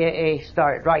where the AA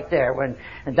started, right there. And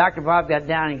Dr. Bob got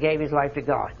down and gave his life to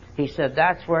God. He said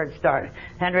that's where it started.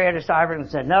 Henrietta Seiberling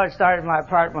said, no, it started in my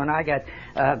apartment when I got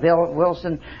Bill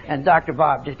Wilson and Dr.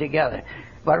 Bob together.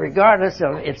 But regardless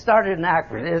of, it started in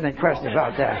Akron. There's no question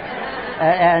about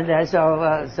that.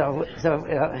 So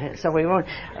we won't.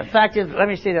 In fact, let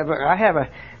me see that book. I have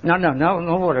no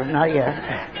order, not yet.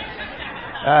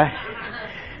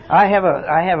 I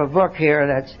have a book here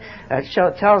that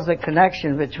tells the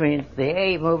connection between the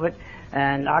AA movement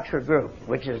and Oxford Group,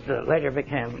 which later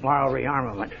became Moral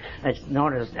Rearmament. It's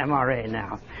known as MRA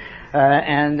now.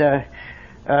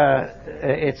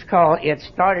 It's called It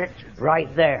Started Right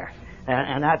There.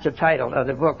 And that's the title of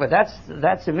the book. But that's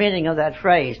the meaning of that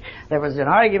phrase. There was an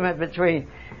argument between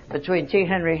T.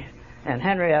 Henry and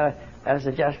Henrietta as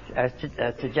to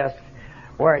just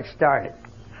where it started.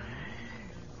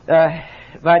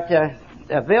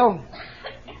 Bill,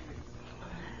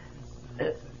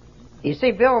 you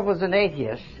see, Bill was an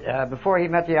atheist before he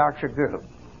met the Oxford Group,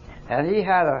 and he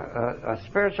had a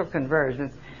spiritual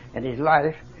conversion in his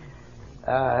life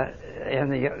in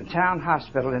the town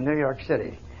hospital in New York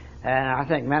City. And I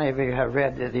think many of you have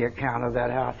read the account of that,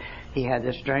 how he had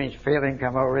this strange feeling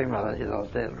come over him.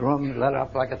 The room lit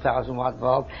up like a 1,000-watt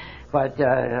bulb, but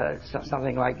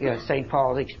something like St.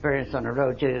 Paul's experience on the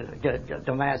road to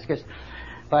Damascus.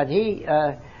 But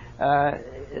Bill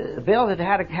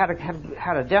had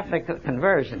a definite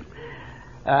conversion.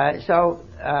 So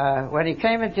when he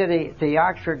came into the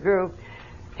Oxford group,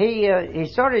 he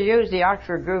sort of used the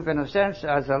Oxford group in a sense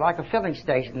as like a filling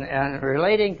station, and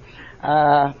relating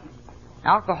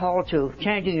alcohol to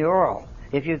changing the oil.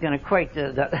 If you can equate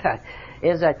that,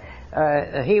 is that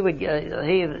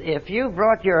if you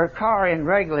brought your car in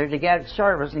regular to get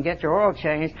service and get your oil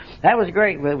changed, that was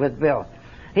great with Bill.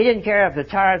 He didn't care if the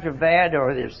tires were bad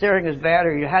or the steering was bad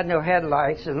or you had no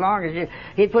headlights, as long as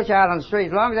he'd put you out on the street,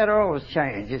 as long as that oil was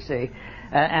changed, you see.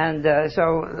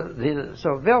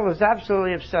 So Bill was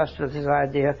absolutely obsessed with his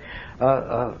idea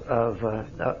of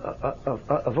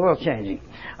oil changing.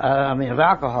 Of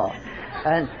alcohol.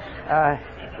 And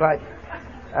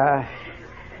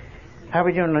how are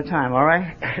we doing on the time? All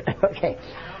right? Okay.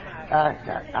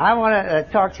 I want to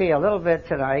talk to you a little bit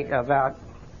tonight about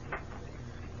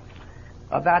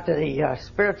the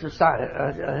spiritual side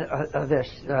of this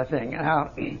thing.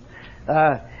 Now,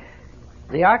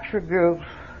 the Oxford group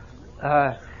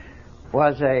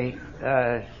was I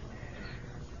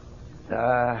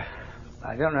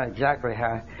don't know exactly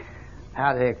how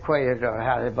they equated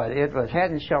or but it was head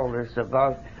and shoulders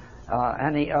above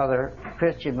any other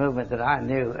Christian movement that I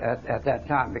knew at that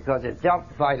time, because it dealt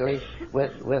vitally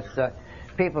with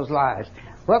people's lives.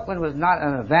 Bookman was not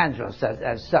an evangelist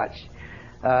as such,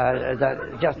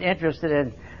 that just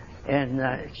interested in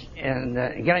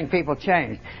getting people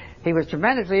changed. He was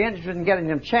tremendously interested in getting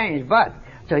them changed, but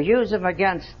to use them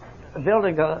against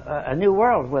building a new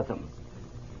world with them.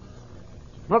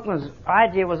 Bookman's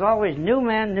idea was always new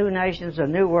men, new nations, a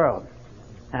new world,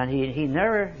 and he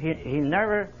never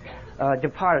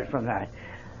departed from that.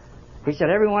 He said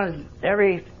everyone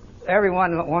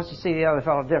wants to see the other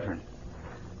fellow different,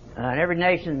 and every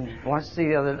nation wants to see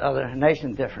the other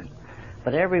nation different,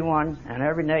 but everyone and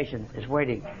every nation is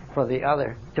waiting for the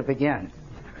other to begin.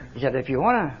 He said, if you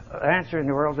want to answer in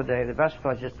the world today, the best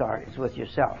place to start is with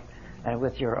yourself and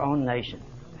with your own nation.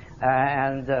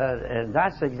 And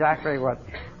that's exactly what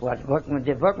Bookman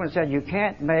did. Bookman said, you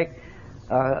can't make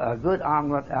a good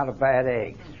omelet out of bad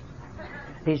eggs.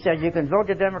 He said, you can vote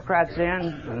the Democrats in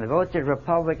and vote the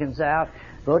Republicans out,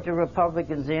 vote the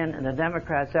Republicans in and the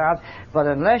Democrats out, but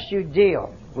unless you deal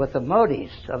with the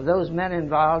motives of those men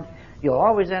involved, you'll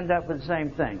always end up with the same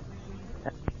thing.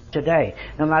 Today,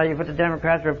 no matter you put the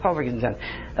Democrats or Republicans in,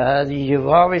 you've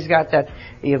always got that.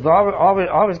 You've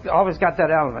always got that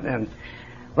element in.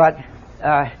 But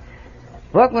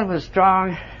Bookman was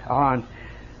strong on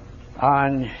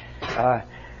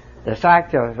the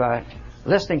fact of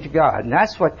listening to God, and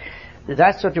that's what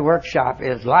the workshop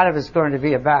is. A lot of it's going to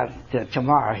be about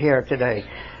tomorrow here today.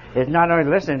 It's not only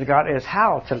listening to God; it's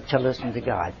how to listen to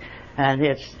God, and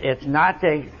it's not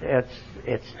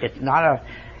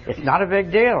a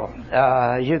big deal.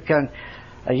 You can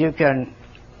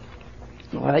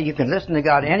listen to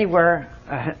God anywhere,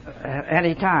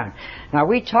 anytime. Now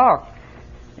we talk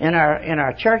in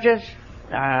our churches,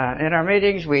 in our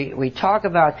meetings. We talk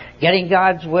about getting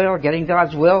God's will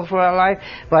for our life,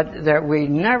 but that we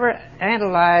never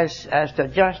analyze as to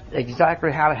just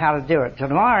exactly how to do it. So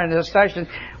tomorrow in this session,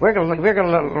 we're going to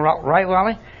right,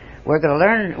 Wally. We're going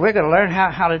to learn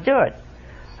how to do it,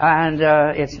 and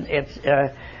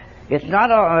it's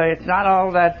not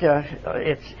all that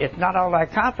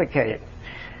complicated.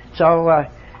 So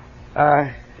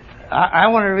I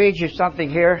want to read you something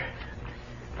here.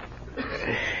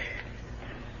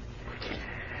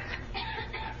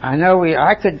 I know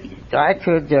I could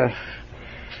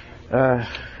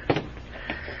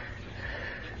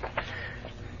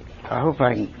I hope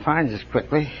I can find this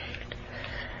quickly.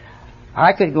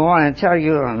 I could go on and tell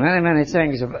you many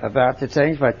things about the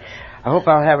things, but I hope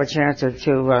I'll have a chance to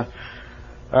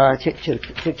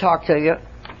talk to you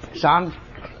some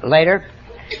later.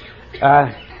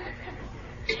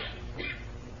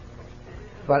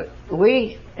 But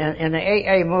we in the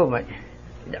AA movement,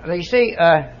 you see,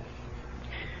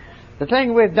 the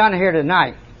thing we've done here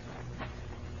tonight,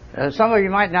 some of you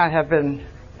might not have been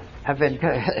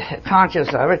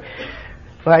conscious of it,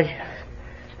 but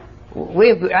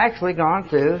we've actually gone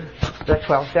through the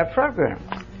 12-step program.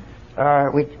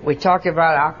 We talked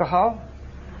about alcohol.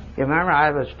 You remember, I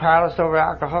was powerless over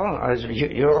alcohol, as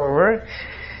you were,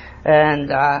 and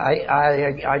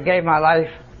I gave my life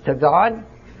to God.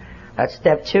 That's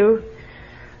step 2,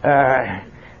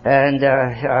 and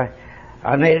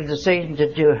I made a decision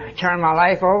to turn my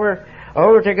life over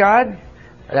to God.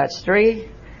 That's 3.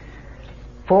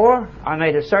 4, I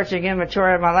made a searching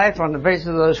inventory of my life on the basis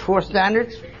of those 4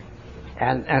 standards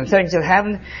and things that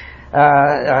happened.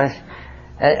 I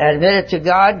admitted to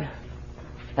God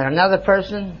and another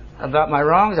person about my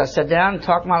wrongs. I sat down and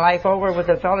talked my life over with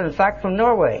a fellow, in fact, from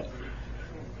Norway.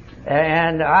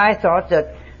 And I thought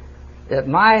that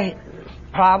my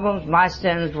problems, my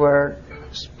sins were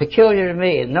peculiar to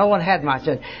me, and no one had my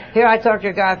sins. Here I talked to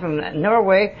a guy from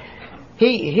Norway.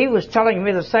 He was telling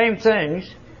me the same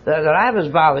things that I was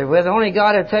bothered with. Only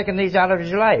God had taken these out of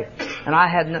his life. And I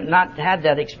had not had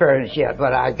that experience yet,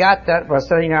 but I got that by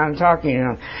sitting down and talking to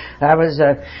him. That was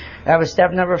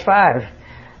step number 5.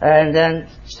 And then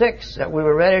 6, that we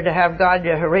were ready to have God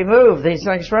remove these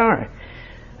things from her.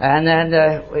 And then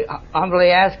we humbly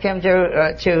asked him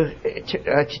to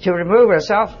remove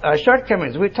our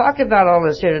shortcomings. We talked about all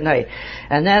this here tonight.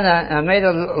 And then I made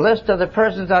a list of the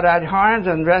persons that I'd harmed,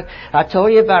 and I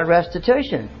told you about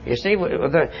restitution. You see,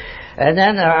 and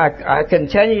then I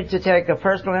continued to take a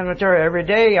personal inventory every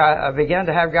day. I began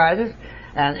to have guidance,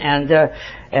 that's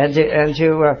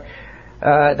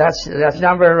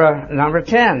number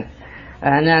 10.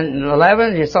 And then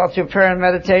 11, you saw through prayer and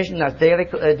meditation, that's daily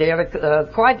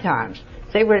quiet times.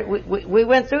 See, we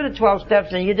went through the 12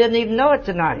 steps and you didn't even know it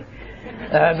tonight.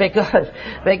 Because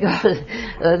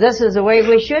this is the way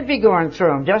we should be going through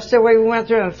them, just the way we went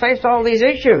through and faced all these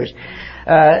issues.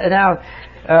 Then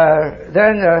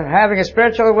having a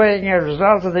spiritual awakening as a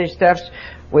result of these steps,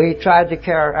 we tried to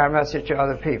carry our message to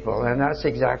other people. And that's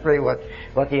exactly what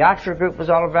the Oxford group was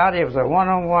all about. It was a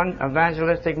one-on-one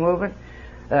evangelistic movement.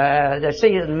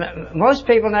 See, most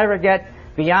people never get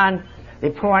beyond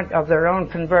the point of their own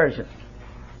conversion.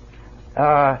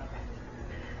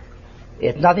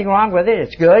 It's nothing wrong with it,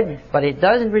 it's good, but it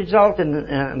doesn't result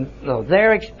in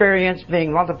their experience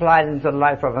being multiplied into the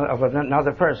life of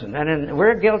another person. And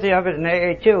we're guilty of it in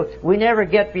AA too. We never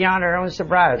get beyond our own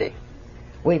sobriety.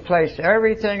 We place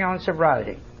everything on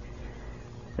sobriety.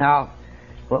 Now,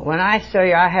 when I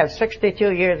say I have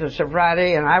 62 years of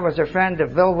sobriety and I was a friend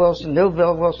of Bill Wilson, knew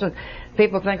Bill Wilson,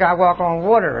 people think I walk on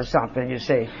water or something, you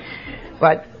see.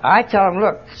 But I tell them,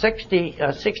 look,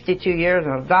 62 years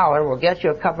and $1 will get you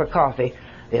a cup of coffee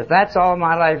if that's all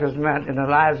my life has meant in the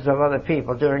lives of other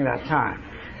people during that time.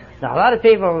 Now, a lot of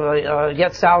people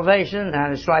get salvation,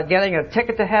 and it's like getting a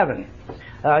ticket to heaven.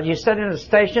 You sit in the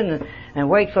station and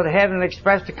wait for the Heavenly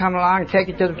Express to come along and take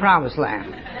you to the Promised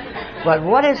Land. But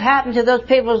what has happened to those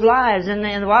people's lives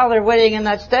while they're waiting in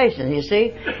that station, you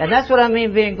see? And that's what I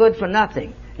mean being good for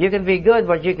nothing. You can be good,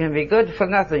 but you can be good for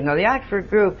nothing. Now, the Oxford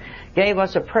group gave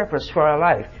us a purpose for our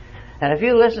life. And if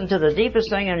you listen to the deepest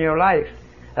thing in your life,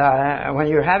 when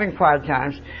you're having quiet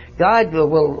times, God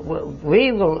will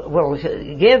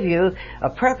give you a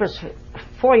purpose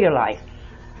for your life.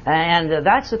 And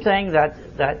that's the thing that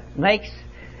makes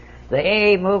the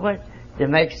AA movement, that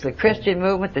makes the Christian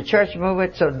movement, the church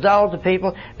movement so dull to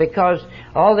people, because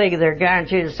they're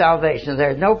guaranteed is salvation.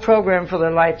 There's no program for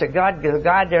their life to guide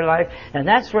their life, and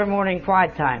that's where morning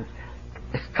quiet time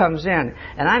comes in.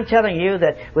 And I'm telling you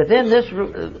that within this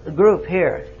group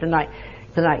here tonight.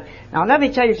 Now let me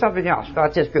tell you something else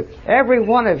about this group. Every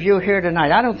one of you here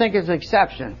tonight, I don't think it's an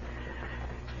exception,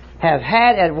 have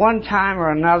had at one time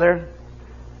or another,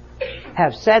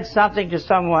 have said something to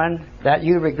someone that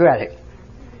you regretted.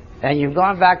 And you've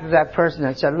gone back to that person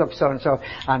and said, look, so-and-so,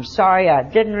 I'm sorry, I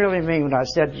didn't really mean what I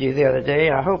said to you the other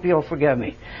day. I hope you'll forgive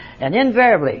me. And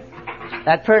invariably,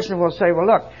 that person will say, well,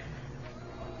 look,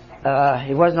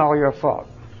 it wasn't all your fault.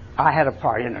 I had a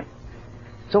part in it.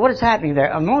 So what is happening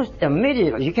there? Almost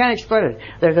immediately, you can't explain it.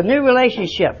 There's a new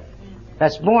relationship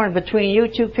that's born between you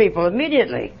two people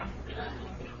immediately.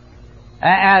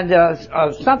 And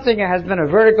something that has been a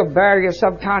vertical barrier,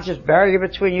 subconscious barrier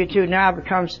between you two now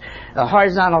becomes a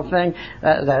horizontal thing.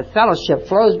 That fellowship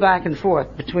flows back and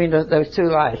forth between those two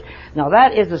lives. Now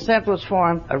that is the simplest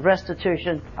form of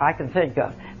restitution I can think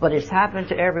of. But it's happened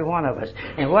to every one of us.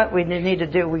 And what we need to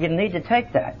do, we need to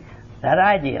take that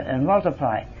idea and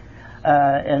multiply it.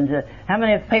 How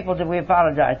many people did we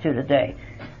apologize to today?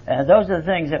 Those are the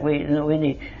things that we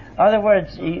need. In other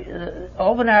words,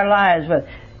 open our lives with.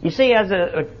 You see, as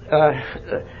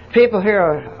people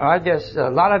here, I guess a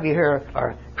lot of you here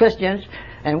are Christians,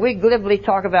 and we glibly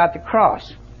talk about the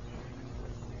cross.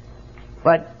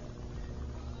 But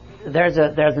there's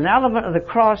an element of the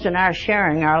cross in our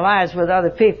sharing our lives with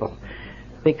other people,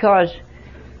 because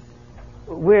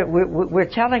we're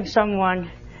telling someone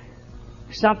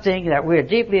something that we're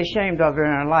deeply ashamed of in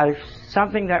our life,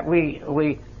 something that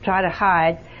we try to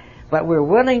hide. But we're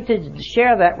willing to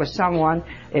share that with someone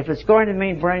if it's going to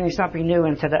mean bringing something new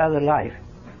into the other life.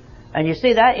 And you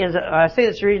see, that is, I see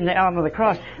this reading the element of the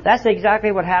cross. That's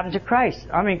exactly what happened to Christ.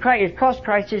 I mean, it cost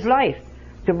Christ his life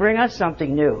to bring us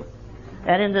something new.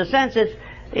 And in the sense,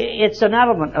 it's an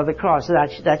element of the cross,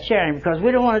 that sharing, because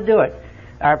we don't want to do it.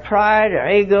 Our pride, our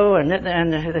ego, and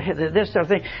this sort of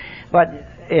thing. But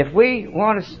if we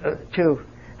want to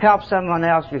help someone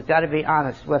else, we've got to be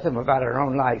honest with them about our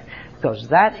own life, because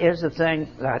that is the thing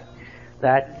that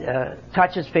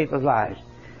touches people's lives.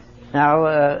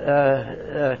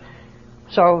 Now,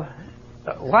 so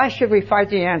why should we fight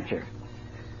the answer?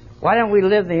 Why don't we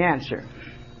live the answer?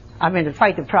 I mean, to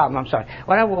fight the problem, I'm sorry.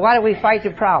 Why don't we fight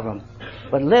the problem,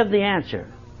 but live the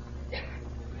answer?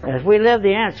 And if we live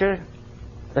the answer,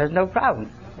 there's no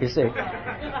problem, you see.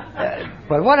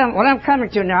 But what I'm coming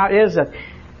to now is that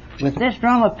with this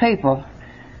room of people,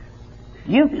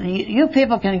 you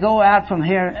people can go out from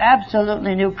here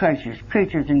absolutely new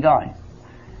creatures in God.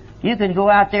 You can go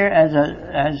out there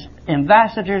as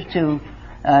ambassadors to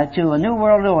a new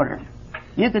world order.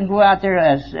 You can go out there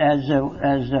as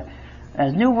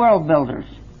new world builders,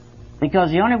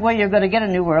 because the only way you're going to get a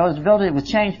new world is to build it with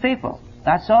changed people.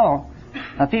 That's all.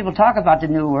 People talk about the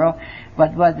new world,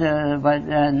 but who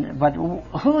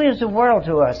is the world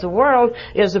to us? The world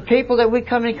is the people that we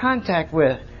come in contact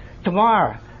with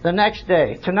tomorrow, the next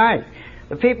day, tonight.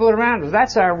 The people around us.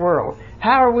 That's our world.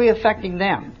 How are we affecting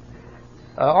them?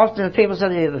 Often the people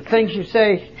say, the things you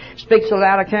say speak so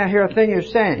loud I can't hear a thing you're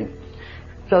saying.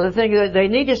 So the thing that they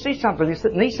need to see something,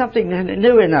 they need something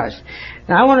new in us.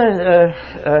 Now I want to,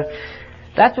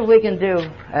 that's what we can do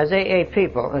as AA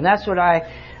people, and that's what I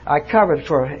covered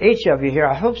for each of you here.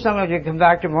 I hope some of you come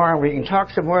back tomorrow and we can talk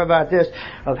some more about this,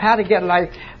 of how to get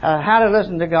life, how to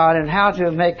listen to God, and how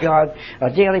to make God a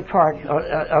daily part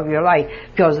of your life.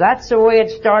 Because that's the way it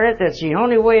started. That's the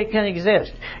only way it can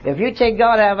exist. If you take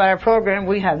God out of our program,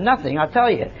 we have nothing, I'll tell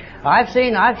you. I've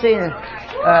seen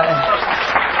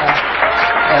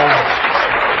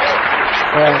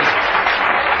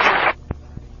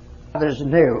others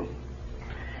new.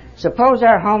 Suppose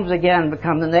our homes again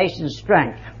become the nation's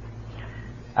strength.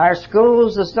 Our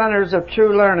schools the centers of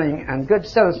true learning and good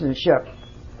citizenship.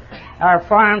 Our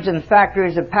farms and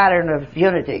factories a pattern of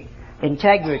unity,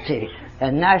 integrity,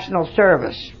 and national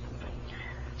service.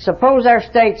 Suppose our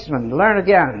statesmen learn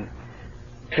again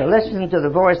to listen to the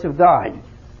voice of God.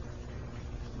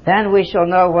 Then we shall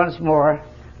know once more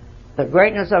the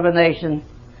greatness of a nation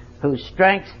whose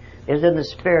strength is in the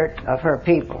spirit of her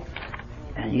people.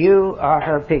 And you are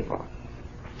her people.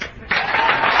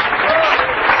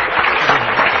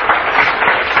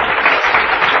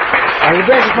 Are you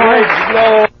ready for it?